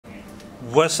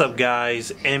What's up,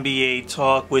 guys? NBA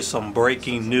talk with some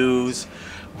breaking news.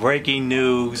 Breaking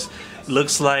news.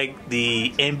 Looks like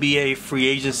the NBA free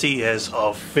agency has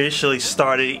officially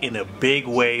started in a big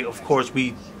way. Of course,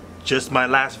 my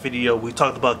last video, we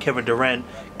talked about Kevin Durant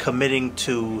committing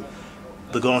to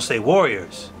the Golden State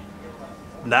Warriors.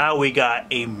 Now we got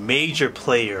a major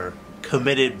player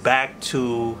committed back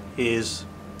to his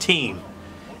team,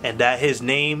 and that his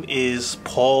name is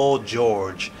Paul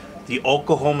George. The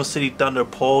Oklahoma City Thunder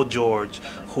Paul George,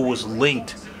 who was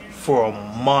linked for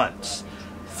months,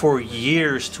 for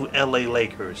years to LA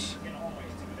Lakers.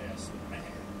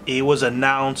 It was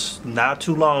announced not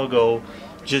too long ago,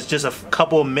 just a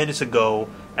couple of minutes ago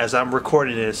as I'm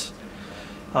recording this,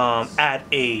 at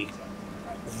a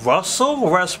Russell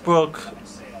Westbrook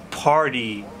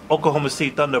party, Oklahoma City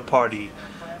Thunder party.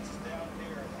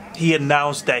 He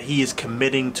announced that he is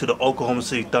committing to the Oklahoma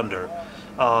City Thunder.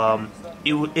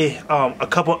 A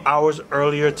couple hours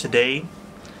earlier today,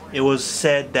 it was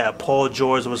said that Paul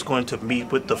George was going to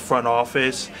meet with the front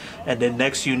office, and then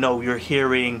next you know, you're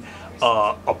hearing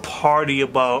a party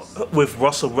with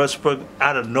Russell Westbrook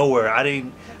out of nowhere. I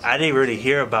didn't really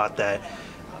hear about that.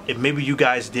 Maybe you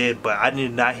guys did, but I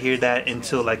did not hear that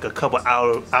until like a couple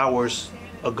hours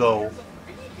ago.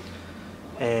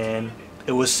 And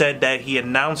it was said that he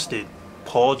announced it.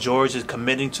 Paul George is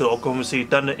committing to Oklahoma City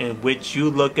Thunder, in which you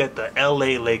look at the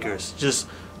LA Lakers. Just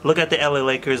look at the LA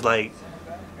Lakers like,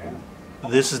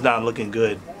 this is not looking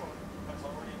good.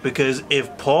 Because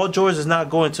if Paul George is not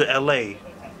going to LA,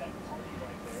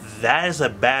 that is a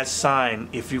bad sign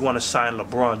if you want to sign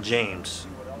LeBron James.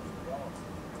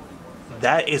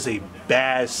 That is a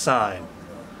bad sign.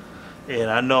 And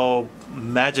I know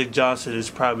Magic Johnson is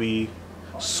probably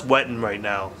sweating right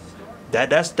now.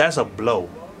 That's a blow.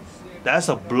 That's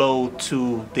a blow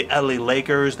to the LA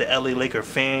Lakers, the LA Laker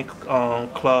fan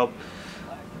club.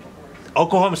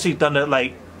 Oklahoma City Thunder,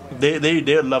 like,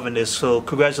 they're loving this. So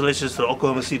congratulations to the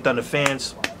Oklahoma City Thunder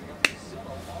fans.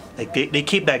 Like, they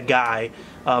keep that guy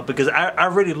because I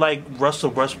really like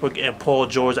Russell Westbrook and Paul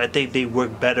George. I think they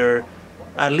work better,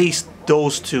 at least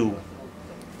those two,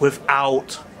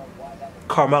 without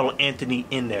Carmelo Anthony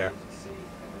in there.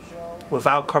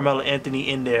 Without Carmelo Anthony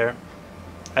in there,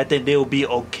 I think they will be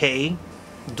okay,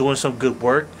 doing some good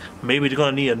work. Maybe they're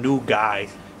going to need a new guy.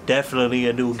 Definitely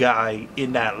a new guy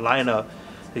in that lineup.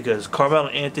 Because Carmelo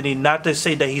Anthony, not to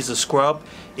say that he's a scrub,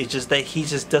 it's just that he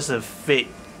just doesn't fit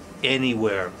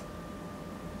anywhere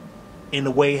in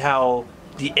the way how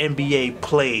the NBA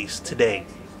plays today.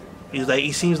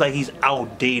 He seems like he's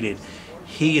outdated.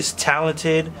 He is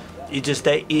talented. It's just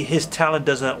that his talent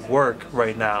doesn't work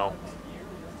right now.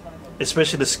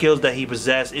 Especially the skills that he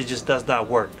possesses, it just does not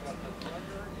work.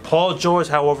 Paul George,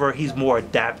 however, he's more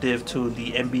adaptive to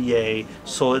the NBA,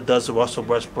 so it does Russell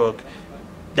Westbrook.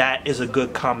 That is a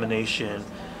good combination.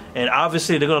 And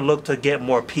obviously, they're going to look to get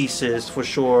more pieces for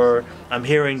sure. I'm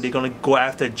hearing they're going to go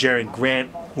after Jaren Grant,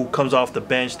 who comes off the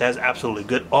bench. That's absolutely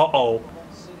good. Uh-oh.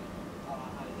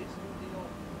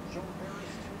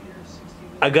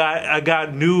 I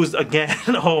got news again.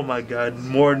 Oh, my God.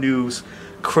 More news.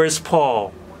 Chris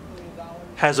Paul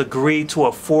has agreed to a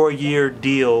 4-year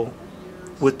deal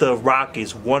with the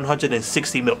Rockets,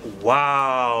 $160 million.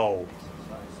 Wow.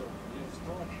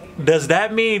 Does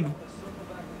that mean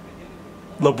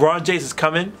LeBron James is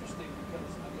coming?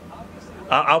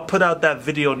 I'll put out that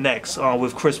video next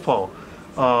with Chris Paul.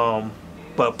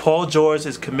 But Paul George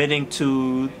is committing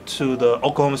to the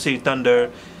Oklahoma City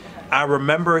Thunder. I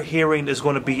remember hearing there's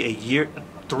going to be a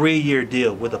 3-year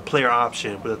deal with a player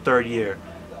option with a 3rd year.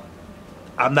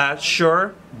 I'm not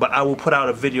sure, but I will put out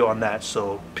a video on that.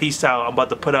 So peace out. I'm about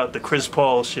to put out the Chris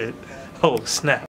Paul shit. Oh, snap.